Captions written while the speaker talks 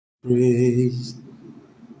Praise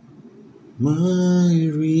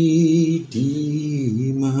my Redeemer.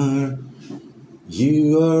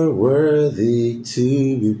 You are worthy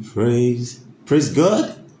to be praised. Praise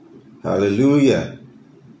God. Hallelujah.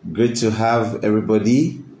 Great to have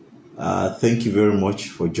everybody. Thank you very much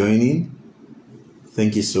for joining.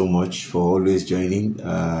 Thank you so much for always joining.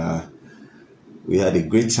 We had a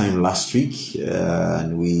great time last week,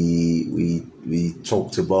 and we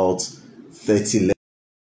talked about 30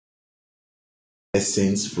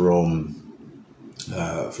 lessons from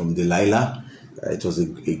Delilah. It was a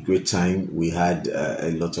great time. We had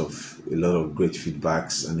a lot of great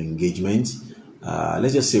feedbacks and engagement.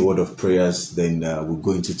 Let's just say a word of prayers, then we'll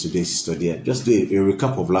go into today's study. Just do a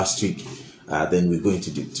recap of last week, then we'll go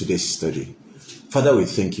into today's study. Father, we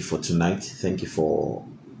thank you for tonight. Thank you for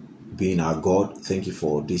being our God. Thank you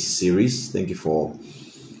for this series. Thank you for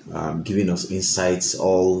giving us insights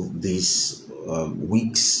all these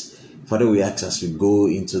weeks. Father, we ask as we go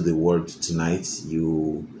into the word tonight,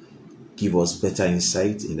 you give us better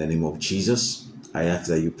insight in the name of Jesus. I ask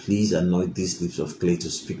that you please anoint these lips of clay to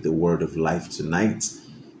speak the word of life tonight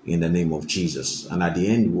in the name of Jesus. And at the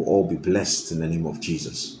end, we'll all be blessed in the name of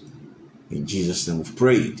Jesus. In Jesus' name we've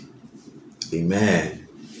prayed. Amen.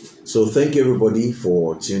 So thank you everybody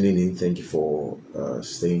for tuning in. Thank you for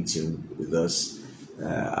staying tuned with us.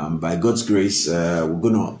 And by God's grace, we're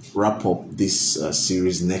going to wrap up this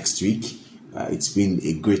series next week. It's been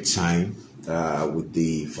a great time with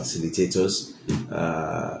the facilitators.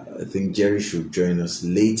 I think Jerry should join us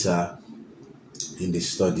later in the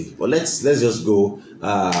study. But let's just go.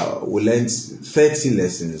 We learned 30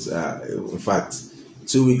 lessons. In fact,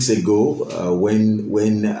 2 weeks ago,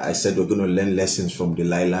 when I said we're going to learn lessons from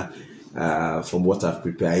Delilah, from what I've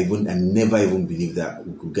prepared, I never even believed that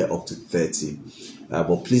we could get up to 30.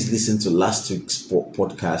 But please listen to last week's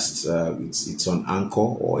podcast. It's on Anchor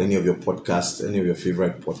or any of your podcasts, any of your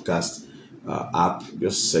favorite podcast app.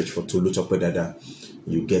 Just search for Tolu Topedada.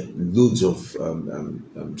 You get loads of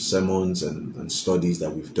sermons and studies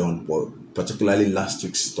that we've done, but particularly last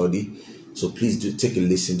week's study. So please do take a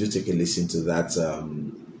listen. Do take a listen to that.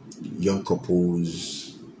 Young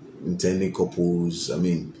couples, intending couples. I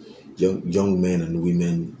mean, young men and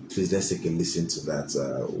women. Please let's take a listen to that.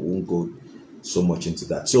 We won't go so much into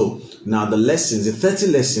that. So now the 30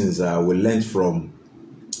 lessons we learned from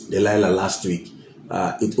Delilah last week.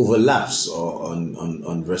 It overlaps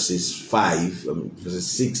on verses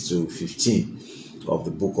 6 to 15 of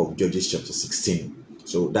the book of Judges chapter 16.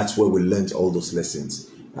 So that's where we learned all those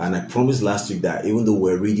lessons. And I promised last week that even though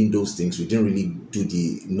we're reading those things, we didn't really do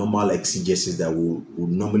the normal exegesis that we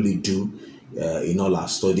would normally do in all our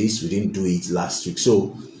studies. We didn't do it last week.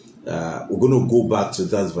 So we're going to go back to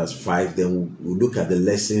that verse 5. Then we'll look at the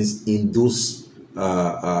lessons in those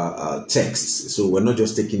texts. So we're not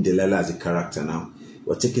just taking Delilah as a character now.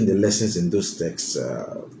 We're taking the lessons in those texts.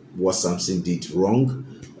 What Samson did wrong.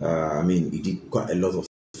 He did quite a lot of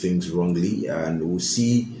things wrongly. And we'll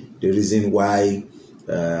see the reason why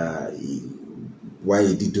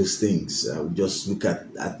he did those things. We'll just look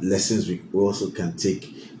at lessons we also can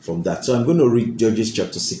take from that. So I'm going to read Judges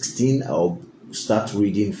chapter 16. I'll start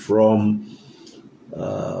reading from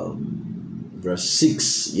verse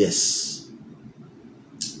 6. Yes.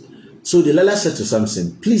 So Delilah said to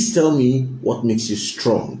Samson, "Please tell me what makes you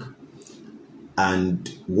strong and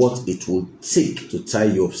what it will take to tie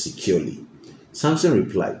you up securely." Samson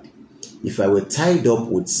replied, "If I were tied up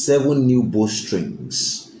with 7 new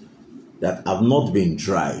bowstrings that have not been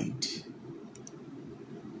dried,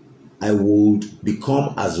 I would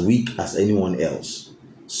become as weak as anyone else."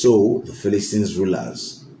 So the Philistines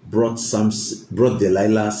rulers brought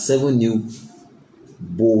Delilah 7 new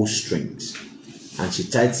bowstrings, and she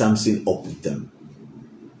tied Samson up with them.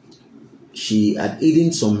 She had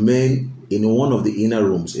hidden some men in one of the inner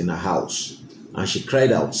rooms in her house, and she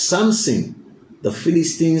cried out, "Samson, the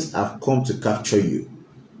Philistines have come to capture you."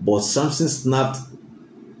 But Samson snapped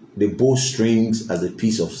the bowstrings as a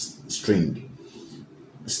piece of string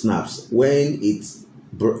snaps when it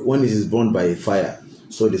is burned by a fire.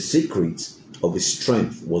 So the secret of his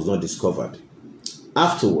strength was not discovered.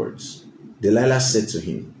 Afterwards, Delilah said to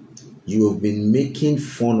him, "You have been making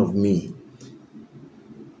fun of me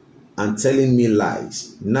and telling me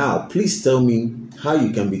lies. Now, please tell me how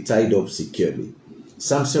you can be tied up securely."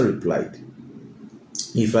 Samson replied,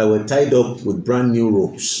 "If I were tied up with brand new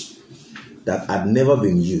ropes that had never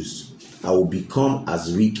been used, I would become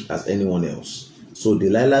as weak as anyone else." So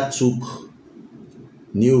Delilah took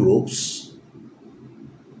new ropes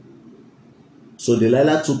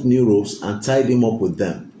and tied him up with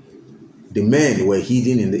them. The men were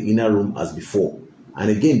hidden in the inner room as before. And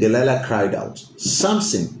again Delilah cried out,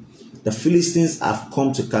 "Samson, The Philistines have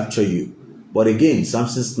come to capture you. But again,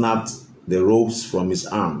 Samson snapped the ropes from his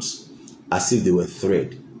arms as if they were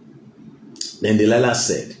thread. Then Delilah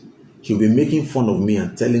said, "You'll be making fun of me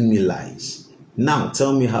and telling me lies. Now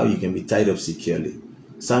tell me how you can be tied up securely."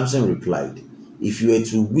 Samson replied, "If you were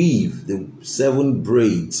to weave the 7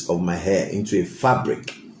 braids of my hair into a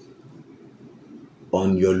fabric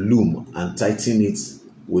on your loom and tighten it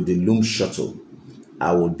with the loom shuttle,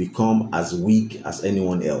 I would become as weak as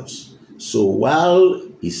anyone else." So while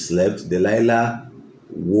he slept, Delilah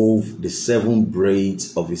wove the 7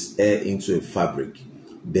 braids of his hair into a fabric.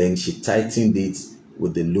 Then she tightened it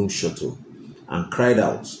with the loom shuttle and cried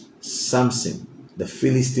out, "Samson, the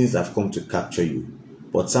Philistines have come to capture you."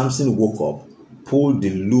 But Samson woke up, pulled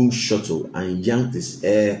the loom shuttle, and yanked his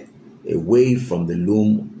hair away from the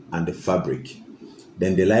loom and the fabric.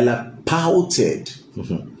 Then Delilah pouted.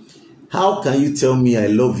 "How can you tell me I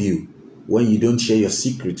love you when you don't share your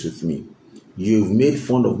secrets with me? You've made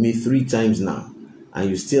fun of me 3 times now, and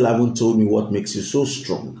you still haven't told me what makes you so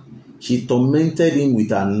strong." She tormented him with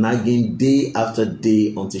her nagging day after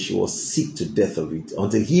day until he was sick to death of it.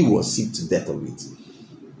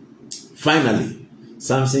 Finally,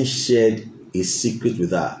 Samson shared a secret with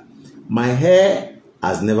her. "My hair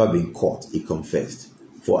has never been cut," he confessed,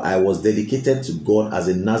 "for I was dedicated to God as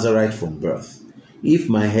a Nazirite from birth. If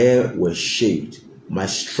my hair were shaved, my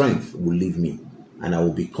strength would leave me, and I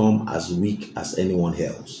would become as weak as anyone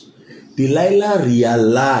else." Delilah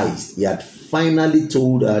realized he had finally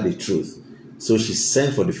told her the truth, so she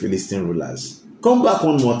sent for the Philistine rulers. "Come back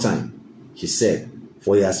one more time," she said,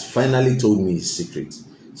 "for he has finally told me his secret."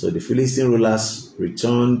 So the Philistine rulers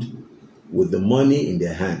returned with the money in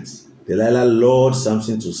their hands. Delilah lured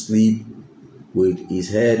Samson to sleep with his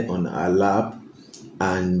head on her lap,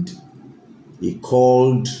 and he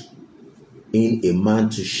called in a man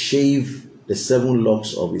to shave the 7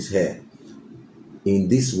 locks of his hair. In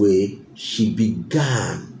this way, she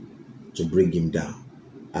began to bring him down,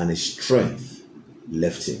 and his strength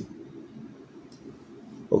left him.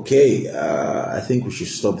 Okay, I think we should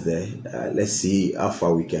stop there. Let's see how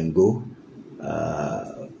far we can go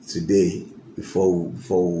today before we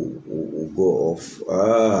go off.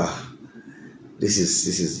 This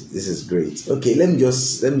is great. Okay, let me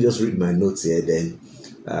just read my notes here. Then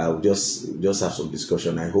we'll just have some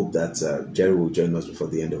discussion. I hope that Jerry will join us before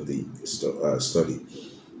the end of the study.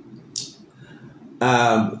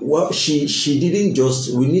 Well, she didn't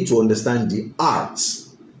just. We need to understand the art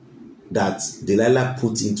that Delilah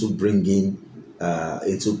put into bringing,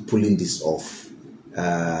 into pulling this off.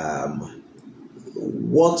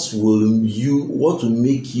 What will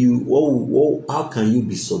make you? How can you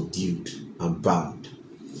be subdued and bound?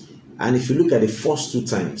 And if you look at the first 2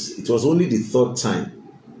 times, it was only the 3rd time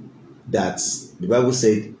that the Bible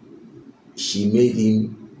said she made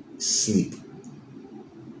him sleep.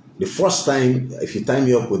 The first time, if you tie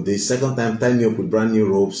me up with this, second time, tie me up with brand new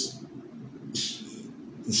ropes,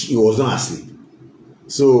 he was not asleep.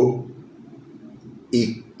 So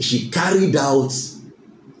she carried out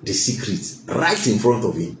the secret right in front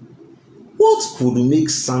of him. What could make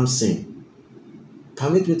Samson,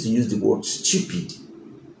 permit me to use the word stupid,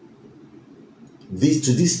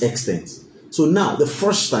 to this extent? So now, the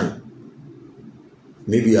first time,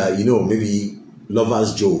 maybe maybe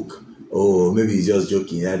lovers joke, or maybe he's just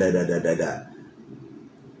joking, tie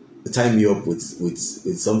me up with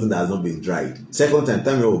something that has not been dried. Second time,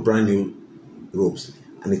 tie me up with brand new ropes,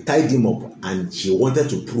 and he tied him up, and she wanted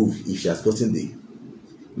to prove if she has gotten the.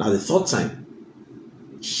 Now the 3rd time,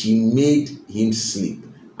 she made him sleep,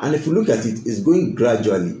 and if you look at it, it's going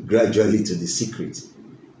gradually to the secret.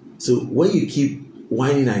 So when you keep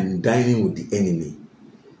whining and dining with the enemy,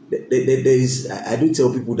 there is. I do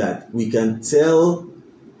tell people that we can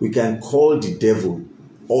call the devil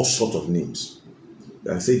all sorts of names.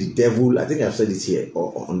 I say the devil, I think I've said it here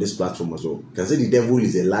or on this platform as well. You can say the devil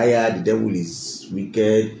is a liar, the devil is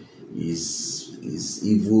wicked, is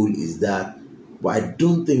evil, is that. But I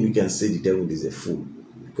don't think we can say the devil is a fool,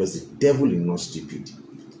 because the devil is not stupid.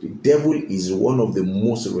 The devil is one of the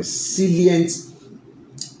most resilient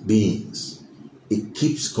beings. It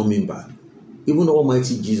keeps coming back. Even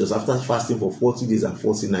Almighty Jesus, after fasting for 40 days and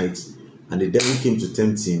 40 nights, and the devil came to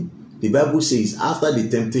tempt him, the Bible says after the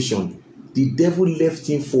temptation, the devil left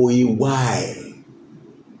him for a while.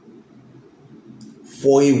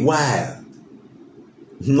 For a while.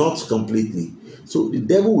 Not completely. So the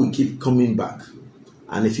devil will keep coming back.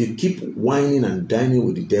 And if you keep whining and dining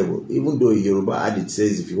with the devil, even though Yoruba adage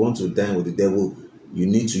says if you want to dine with the devil, you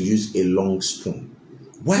need to use a long spoon.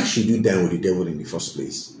 Why should you dine with the devil in the first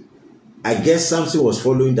place? I guess Samson was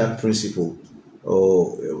following that principle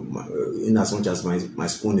or in as much as my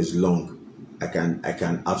spoon is long, I can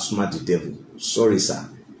outsmart the devil. Sorry, sir.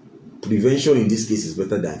 Prevention in this case is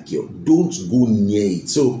better than cure. Don't go near it.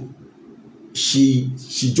 So she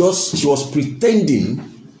was pretending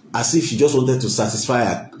as if she just wanted to satisfy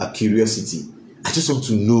her curiosity. I just want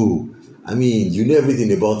to know. I mean, you know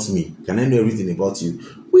everything about me. Can I know everything about you?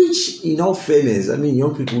 Which, in all fairness, I mean,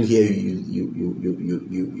 young people here, you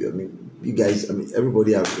I mean, you guys, I mean,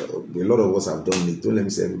 everybody have, a lot of us have done it. Don't let me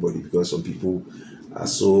say everybody, because some people are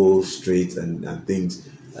so straight and things.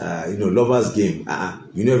 Lovers game.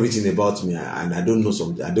 You know everything about me, and I don't know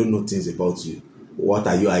something. I don't know things about you. What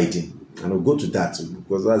are you hiding? And I'll go to that,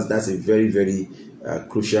 because that's a very, very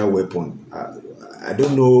crucial weapon. I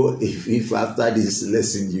don't know if after this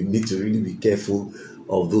lesson you need to really be careful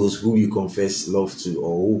of those who you confess love to,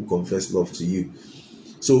 or who confess love to you.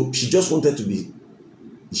 So she just wanted to be.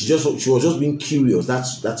 She was just being curious.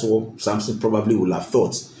 That's what Samson probably would have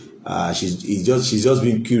thought. She's just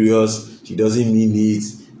being curious. She doesn't mean it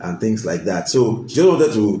and things like that. So she just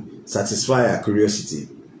wanted to satisfy her curiosity.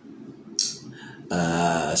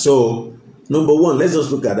 So number one, let's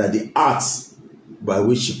just look at the arts by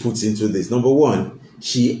which she puts into this. Number one,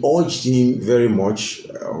 she urged him very much,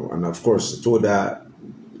 and of course told her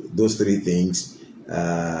those three things.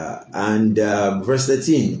 And verse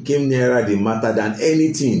 13, came nearer the matter than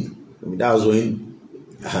anything. I mean, that was when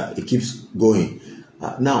it keeps going.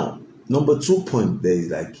 Now, number 2 point there is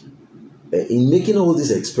like, in making all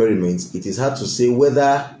these experiments, it is hard to say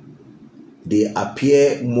whether they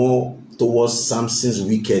appear more towards Samson's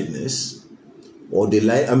wickedness, or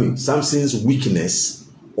Samson's weakness,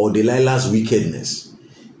 or Delilah's wickedness,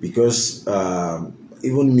 because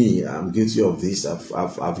even me, I'm guilty of this.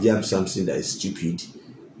 I've yelled something that is stupid.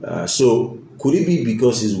 So could it be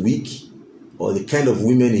because he's weak, or the kind of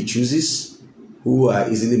women he chooses, who are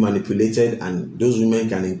easily manipulated, and those women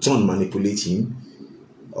can in turn manipulate him,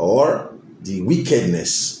 or the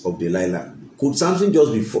wickedness of Delilah? Could something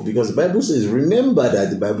just be because the Bible says, remember that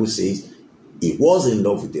the Bible says he was in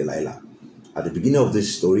love with Delilah. At the beginning of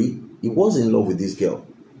this story, he was in love with this girl.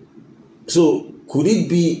 So could it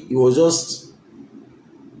be he was just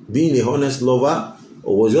being a honest lover,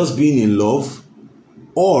 or was just being in love,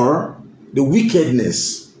 or the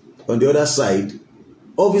wickedness on the other side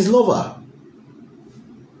of his lover?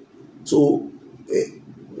 So,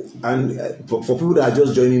 for people that are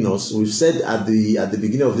just joining us, we've said at the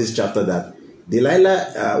beginning of this chapter that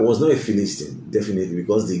Delilah was not a Philistine, definitely,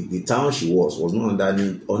 because the town she was not under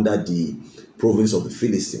the province of the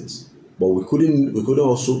Philistines. But we couldn't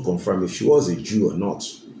also confirm if she was a Jew or not.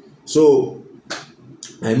 So,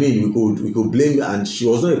 I mean, we could blame, and she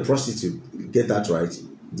was not a prostitute. Get that right.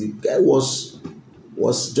 The guy was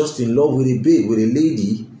just in love with a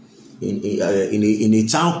lady in a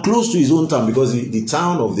town close to his own town, because the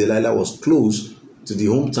town of Delilah was close to the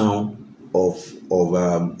hometown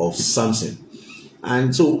of Samson,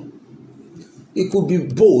 and so it could be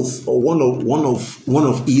both, or one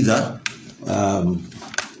of either.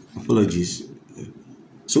 Apologies.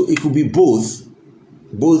 So it could be both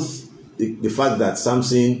the fact that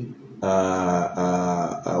Samson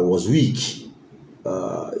was weak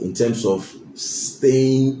in terms of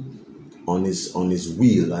staying on his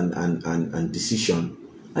will and decision,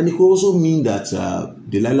 and it could also mean that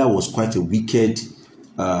Delilah was quite a wicked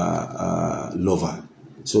lover.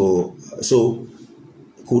 So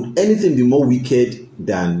could anything be more wicked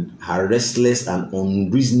than her restless and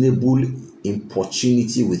unreasonable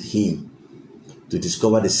importunity with him to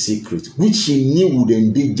discover the secret, which she knew would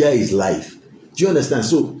endanger his life? Do you understand?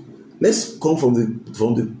 So let's come from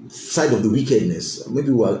the side of the wickedness.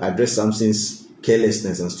 Maybe we'll address Samson's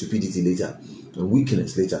carelessness and stupidity later, and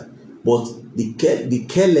weakness later. But the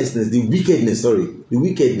carelessness, the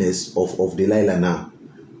wickedness of Delilah now.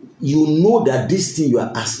 You know that this thing you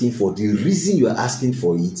are asking for, the reason you are asking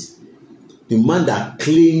for it, the man that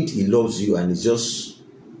claimed he loves you and is just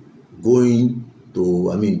going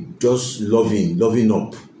to, just loving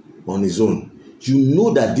up on his own. You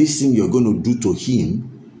know that this thing you're going to do to him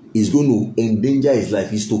is going to endanger his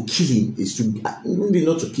life, is to kill him, is to, maybe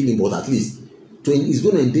not to kill him, but at least is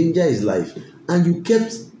going to endanger his life. And you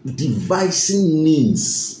kept devising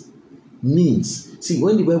means. See,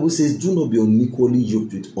 when the Bible says, do not be unequally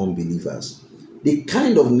yoked with unbelievers, the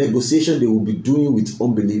kind of negotiation they will be doing with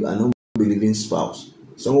an unbelieving spouse.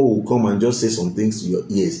 Someone will come and just say some things to your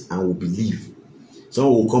ears and will believe.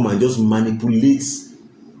 Someone will come and just manipulate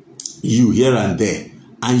you here and there,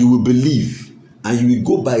 and you will believe, and you will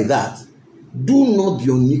go by that. Do not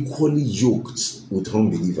be unequally yoked with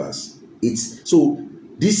unbelievers. This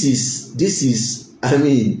is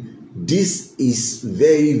This is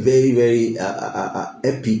very, very, very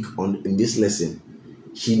epic in this lesson.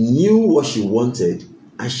 She knew what she wanted,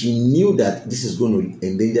 and she knew that this is going to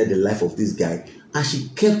endanger the life of this guy, and she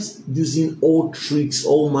kept using all tricks,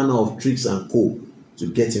 all manner of tricks and co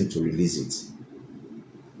to get him to release it.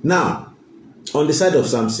 Now, on the side of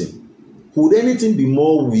Samson, would anything be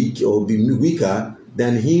more weak or be weaker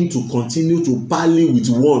than him to continue to parley with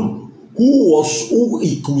one who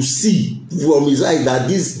he could see from his eyes that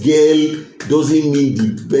this girl doesn't mean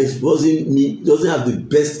the best, doesn't have the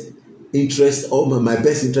best interest or my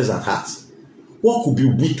best interest at heart? What could be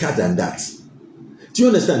weaker than that? Do you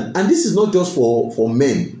understand? And this is not just for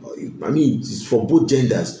men. I mean, it's for both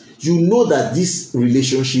genders. You know that this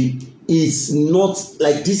relationship is not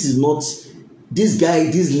like, this is not, this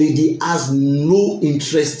guy, this lady has no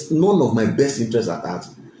interest, none of my best interest at heart.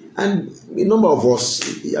 And a number of us,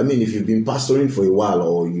 I mean, if you've been pastoring for a while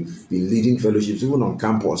or you've been leading fellowships, even on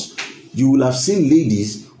campus, you will have seen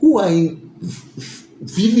ladies who are in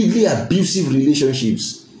vividly abusive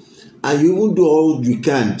relationships, and you even do all you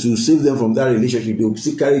can to save them from that relationship. They will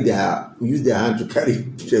still use their hand to carry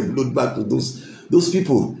their blood back to those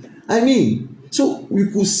people. I mean, so we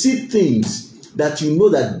could see things that you know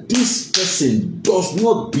that this person does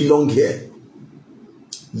not belong here.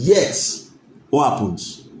 Yet, what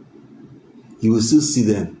happens? You will still see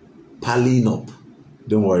them piling up.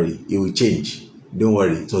 Don't worry, it will change. Don't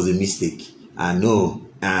worry, it was a mistake. I know,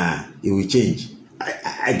 it will change.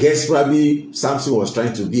 I guess probably Samson was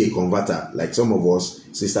trying to be a converter, like some of us,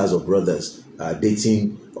 sisters or brothers,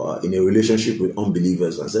 dating in a relationship with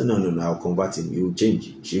unbelievers. I said, no, I'll convert him. He will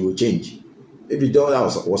change. She will change. Maybe that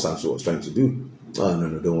was what Samson was trying to do. Oh,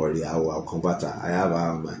 no, don't worry. I'll convert her. I have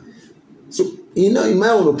So, in my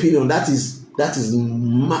own opinion, that is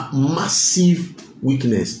massive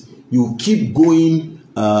weakness. You keep going.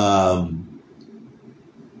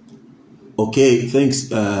 Okay, thanks,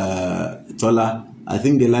 Tola. I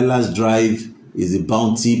think Delilah's drive is a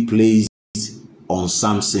bounty placed on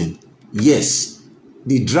Samson. Yes,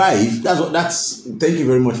 the drive. Thank you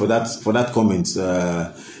very much for that comment.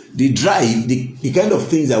 The drive, the kind of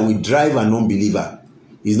things that will drive an unbeliever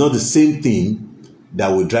is not the same thing that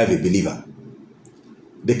will drive a believer.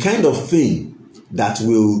 The kind of thing that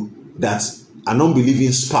an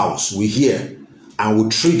unbelieving spouse will hear and will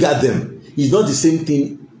trigger them is not the same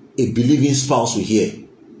thing a believing spouse will hear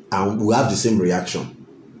and will have the same reaction.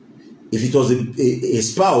 If it was a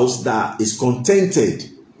spouse that is contented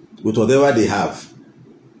with whatever they have,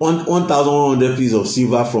 1,100 pieces of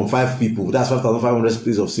silver from 5 people, that's 5,500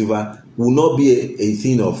 pieces of silver, will not be a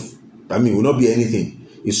thing of, will not be anything.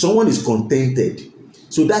 If someone is contented,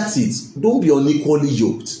 so that's it. Don't be unequally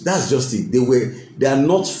yoked. That's just it. They are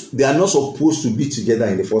not supposed to be together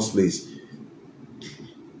in the first place.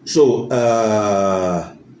 So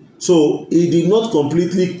he did not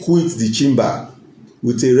completely quit the chamber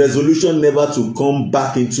with a resolution never to come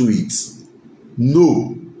back into it.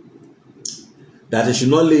 No. That he should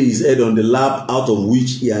not lay his head on the lap out of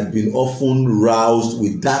which he had been often roused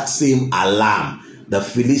with that same alarm. The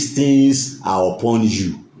Philistines are upon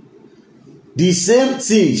you. The same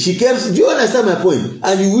thing. She kept, do you understand my point?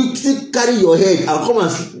 And you will still carry your head and come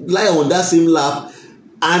and lie on that same lap.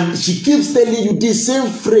 And she keeps telling you the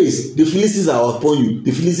same phrase. The Philistines are upon you.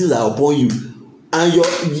 The Philistines are upon you. And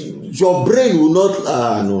your brain will not,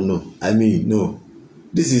 no. I mean, no.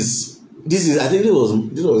 This is, I think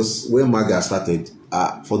this was when Maga started.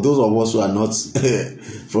 For those of us who are not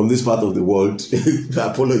from this part of the world,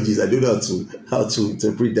 apologies. I don't know how to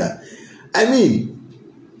interpret that. I mean,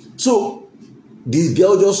 so this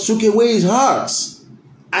girl just took away his heart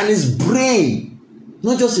and his brain,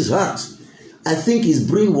 not just his heart. I think his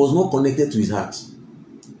brain was not connected to his heart.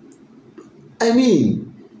 I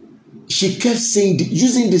mean, she kept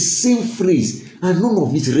using the same phrase, and none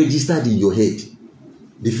of it registered in your head.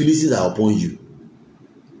 The Philistines are upon you.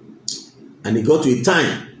 And it got to a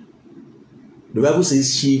time, the Bible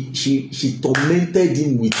says she tormented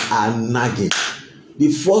him with her nagging.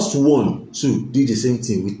 The first one too did the same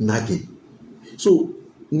thing with nagging. So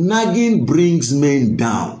nagging brings men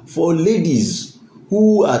down. For ladies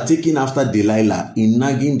who are taking after Delilah in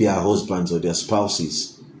nagging their husbands or their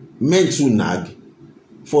spouses, men too nag.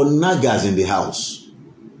 For naggers in the house,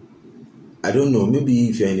 I don't know. Maybe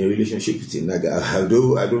if you're in a relationship with a nagger, I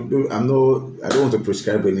don't want to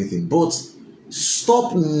prescribe anything. But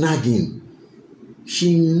stop nagging.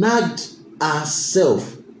 She nagged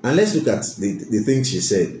herself. And let's look at the things she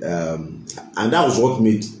said. And that was what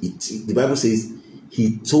made it. The Bible says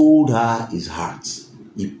he told her his heart.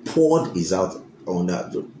 He poured his out on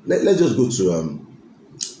that. Let's just go to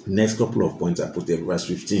next couple of points I put there, verse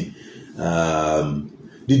 15.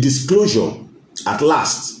 The the disclosure at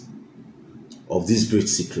last of this great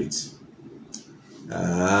secret.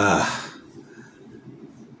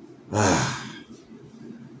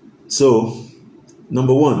 So,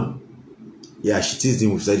 number one, yeah, she teased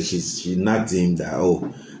him. She nagged him that,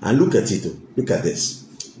 oh, and look at it. Look at this.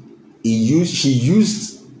 She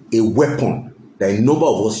used a weapon that a number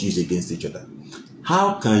of us use against each other.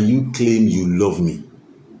 How can you claim you love me?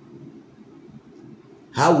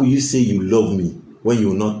 How will you say you love me when you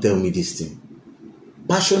will not tell me this thing?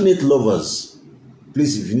 Passionate lovers,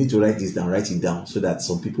 please, if you need to write this down, write it down so that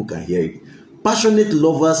some people can hear it. Passionate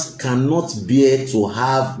lovers cannot bear to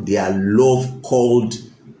have their love called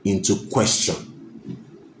into question.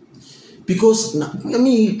 Because, I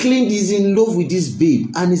mean, he claimed he's in love with this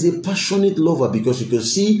babe and he's a passionate lover, because you can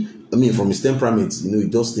see, I mean, from his temperament, you know, he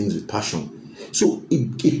does things with passion. So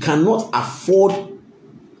he cannot afford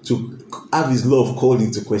to have his love called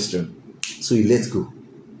into question. So he let go.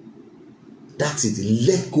 That's it. He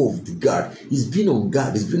let go of the guard. He's been on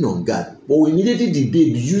guard. But immediately the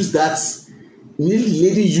babe used that, immediately the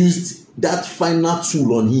lady used that final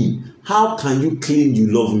tool on him. How can you claim you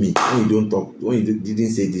love me when you don't talk, when you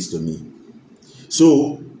didn't say this to me?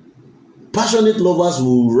 So, passionate lovers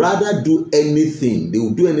will rather do anything. They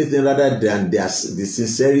will do anything rather than the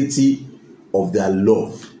sincerity of their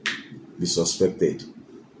love be suspected.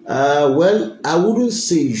 Well, I wouldn't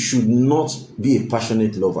say you should not be a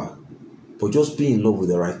passionate lover, but just be in love with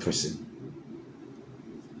the right person.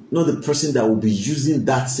 Not the person that will be using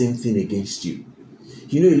that same thing against you.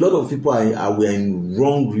 You know, a lot of people are in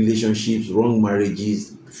wrong relationships, wrong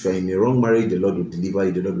marriages. If you're in a wrong marriage, the Lord will deliver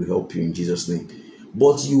you, the Lord will help you in Jesus' name.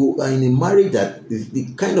 But you are in a marriage that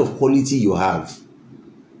the kind of quality you have,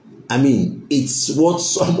 I mean, it's what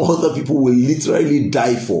some other people will literally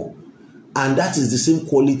die for. And that is the same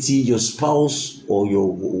quality your spouse or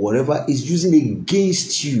your whatever is using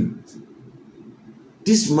against you.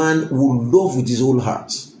 This man will love with his whole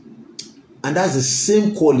heart. And that's the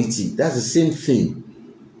same quality, that's the same thing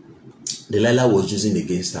Delilah was using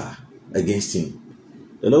against him.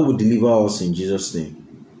 The Lord will deliver us in Jesus' name.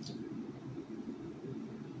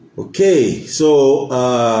 Okay, so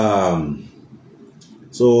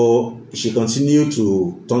she continued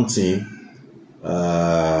to taunt him,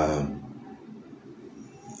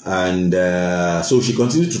 so she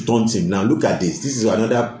continued to taunt him. Now look at this. This is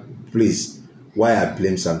another place why I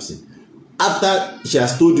blame Samson. After she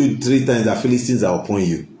has told you 3 times that Philistines are upon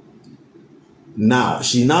you, now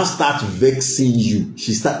she now starts vexing you.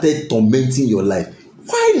 She started tormenting your life.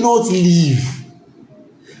 Why not leave?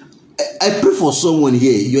 I pray for someone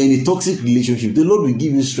here. You're in a toxic relationship. The Lord will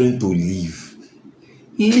give you strength to leave.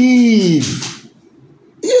 Leave.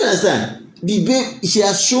 You understand? The babe, she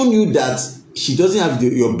has shown you that she doesn't have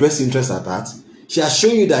your best interest at heart. She has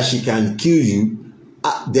shown you that she can kill you.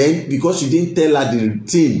 Then, because you didn't tell her the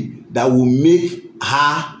thing that will make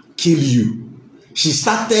her kill you, she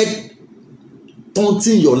started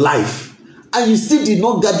taunting your life. And you still did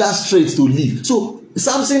not gather strength to leave. So,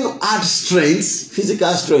 Samson had strength,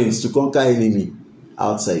 physical strength to conquer enemy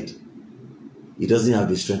outside. He doesn't have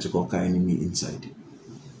the strength to conquer enemy inside.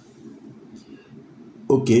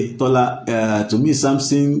 Okay, Tola, to me,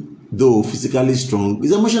 Samson, though physically strong,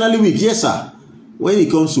 is emotionally weak. Yes, sir. When it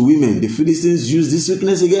comes to women, the Philistines use this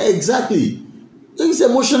weakness again. Exactly. He's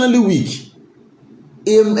emotionally weak.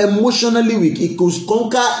 Emotionally weak. He could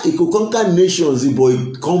conquer nations, but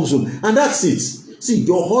it comes home. And that's it. See,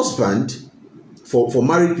 your husband, for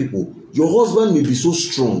married people, your husband may be so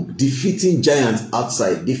strong, defeating giants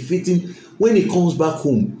outside, when he comes back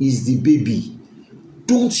home, is the baby.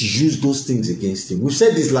 Don't use those things against him. We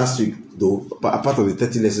said this last week, though, part of the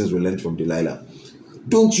 30 lessons we learned from Delilah.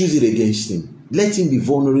 Don't use it against him. Let him be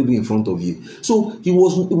vulnerable in front of you. So he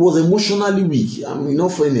was emotionally weak. I mean, no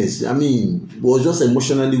fairness. I mean, he was just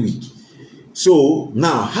emotionally weak. So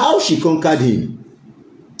now, how she conquered him,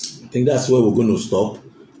 I think that's where we're going to stop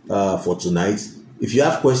for tonight. If you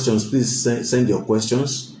have questions, please send your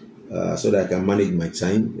questions so that I can manage my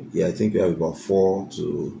time. Yeah, I think we have about 4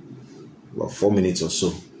 minutes or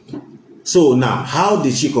so. So now, how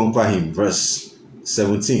did she conquer him? Verse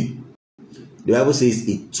 17. The Bible says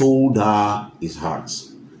he told her his heart.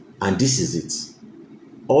 And this is it.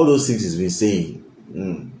 All those things he's been saying.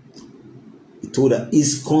 He told her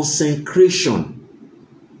his consecration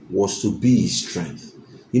was to be his strength.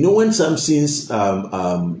 You know, when Samson's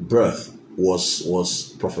birth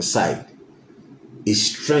was prophesied,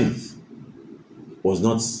 his strength was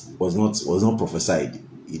not prophesied.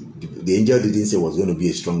 The angel didn't say he was going to be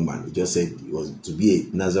a strong man. He just said he was to be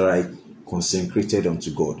a Nazarite consecrated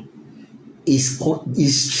unto God. His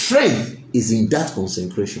strength is in that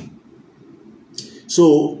consecration.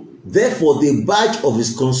 So, therefore, the badge of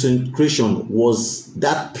his consecration was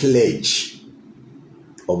that pledge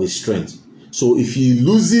of his strength. So, if he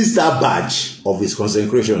loses that badge of his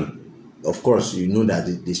consecration, of course, you know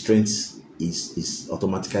that the strength is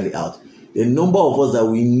automatically out. The number of us that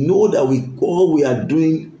we know that all we are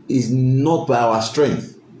doing is not by our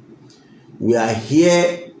strength. We are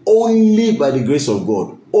here only by the grace of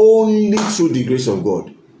God, only through the grace of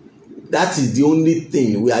God. That is the only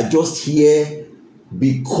thing. We are just here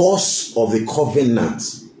because of the covenant.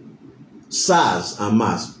 Sirs and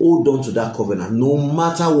Mars, hold on to that covenant no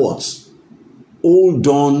matter what. Hold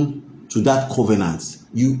on to that covenant.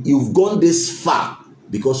 You've gone this far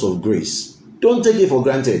because of grace. Don't take it for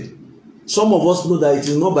granted. Some of us know that it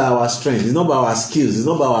is not by our strength, it's not by our skills, it's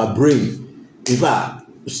not by our brain. In fact,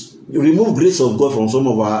 you remove grace of God from some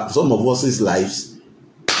of us' lives,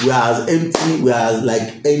 we are as empty, we are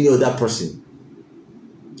like any other person.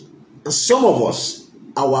 And some of us,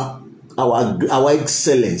 our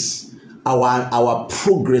excellence, our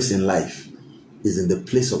progress in life is in the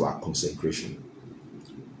place of our consecration.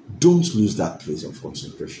 Don't lose that place of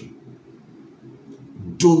consecration.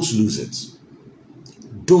 Don't lose it.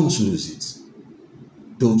 Don't lose it.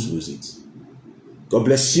 Don't lose it. God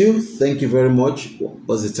bless you. Thank you very much.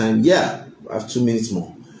 What's the time? Yeah, I have 2 minutes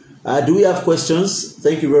more. Do we have questions?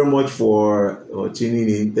 Thank you very much for tuning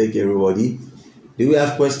in. Thank you, everybody. Do we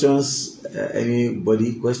have questions?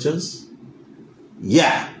 Anybody questions?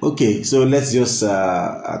 Yeah. Okay. So let's just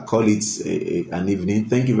call it an evening.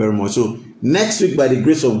 Thank you very much. So next week, by the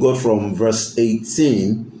grace of God, from verse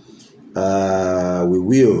 18, we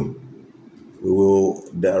will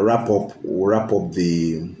wrap up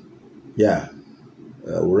the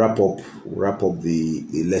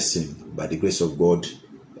lesson by the grace of God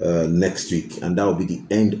next week, and that will be the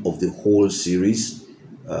end of the whole series.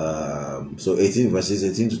 So 18 verses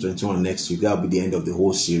 18 to 21 next week, that will be the end of the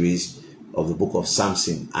whole series of the book of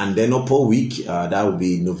Samson. And then upper week, that will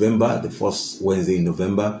be November, the first Wednesday in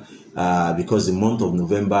November, because the month of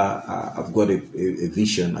November, I've got a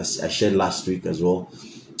vision, as I shared last week as well,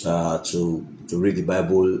 to read the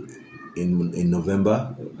Bible in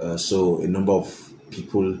November. So a number of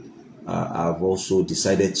people have also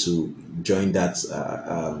decided to join that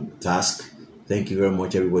task. Thank you very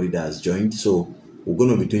much, everybody that has joined. So we're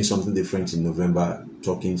going to be doing something different in November,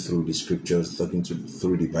 talking through the scriptures,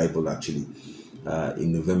 through the Bible actually,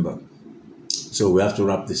 in November. So we have to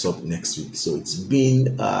wrap this up next week. So it's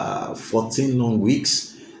been 14 long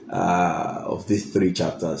weeks of these 3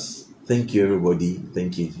 chapters. Thank you, everybody.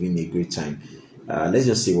 Thank you. It's been a great time. Let's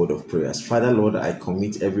just say a word of prayers. Father, Lord, I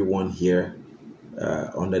commit everyone here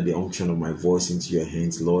under the unction of my voice into your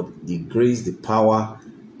hands, Lord. The grace, the power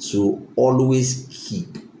to always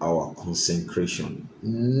keep our consecration,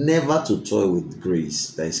 never to toy with grace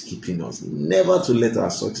that is keeping us, never to let our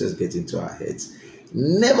success get into our heads,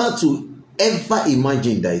 never to ever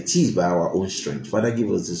imagine that it is by our own strength. Father, give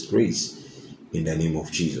us this grace in the name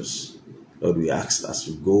of Jesus. Lord, we ask as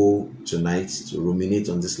we go tonight to ruminate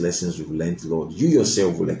on these lessons we've learned, Lord, you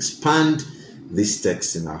yourself will expand this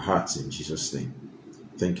text in our hearts in Jesus' name.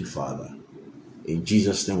 Thank you, Father. In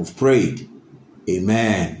Jesus' name we've prayed.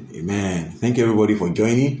 Amen. Amen. Thank you, everybody, for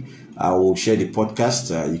joining. I will share the podcast.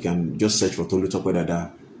 You can just search for Tolu Tope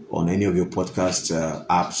Dada on any of your podcast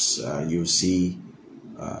apps. You'll see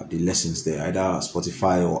the lessons there, either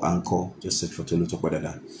Spotify or Anchor. Just search for Tolu Tope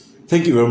Dada. Thank you very much.